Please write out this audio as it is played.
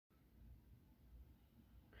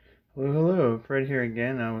Hello, Fred here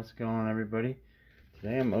again. What's going on, everybody?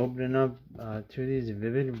 Today I'm opening up two of these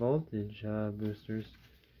Vivid Voltage boosters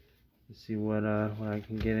to see what I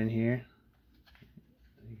can get in here.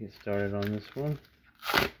 Let me get started on this one.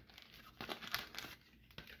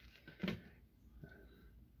 It's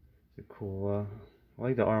a cool. I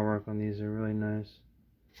like the artwork on these. They're really nice.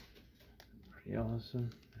 Pretty awesome.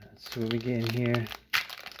 Let's see what we get in here.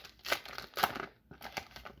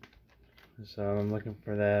 So I'm looking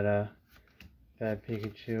for that fat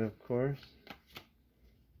Pikachu, of course.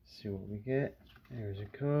 Let's see what we get. There's a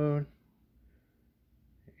code.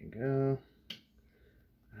 There you go.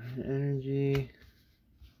 Energy.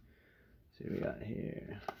 Let's see what we got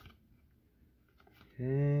here.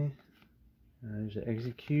 Okay. There's an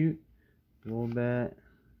Execute, Wombat,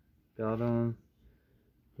 Beldum,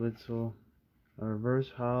 Blitzel, a Reverse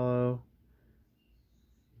Hollow,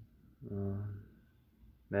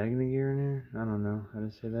 Magna-Gear in there. I don't know how to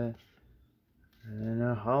say that. And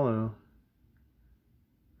a Hollow.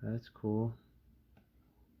 That's cool.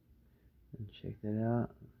 And check that out.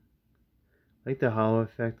 I like the hollow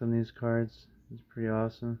effect on these cards. It's pretty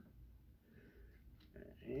awesome.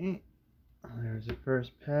 Alright. There's the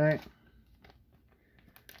first pack.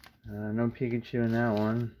 No Pikachu in that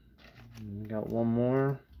one. We got one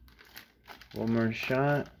more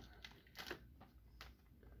shot.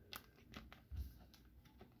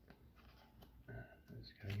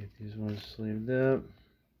 Just gotta get these ones sleeved up.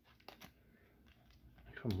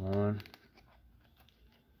 Come on.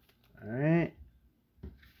 Alright.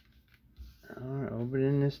 Alright,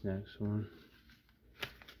 opening this next one.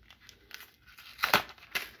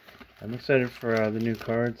 I'm excited for the new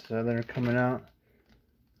cards that are coming out.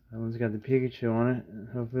 That one's got the Pikachu on it.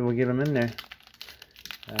 Hopefully we'll get them in there.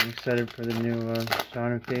 I'm excited for the new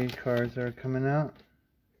Shaun of Fate cards that are coming out.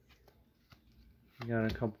 We got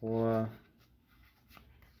a couple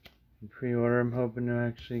in pre-order. I'm hoping to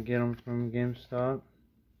actually get them from GameStop.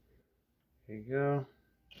 There you go.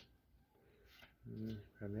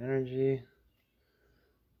 Grab energy.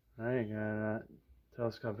 Alright, got a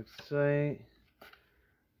telescopic sight.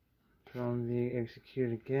 From the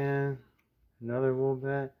Execute again. Another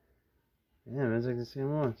Wombat. Damn, it's like the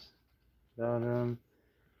same ones. About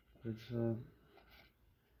there's a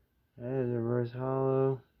Reverse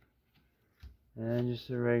Hollow. And just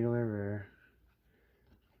a regular rare.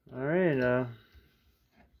 Alright,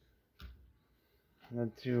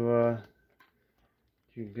 not too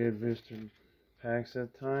good booster packs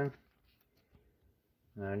that time.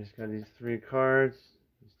 I just got these 3 cards,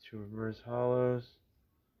 these 2 Reverse Hollows,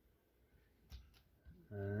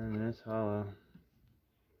 and this Hollow.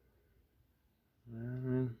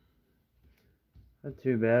 Not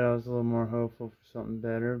too bad. I was a little more hopeful for something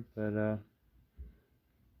better, but I'm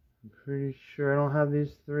pretty sure I don't have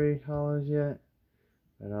these 3 Hollows yet.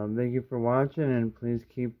 But thank you for watching, and please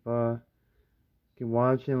keep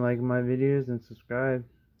watching, like my videos, and subscribe.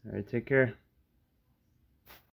 Alright, take care.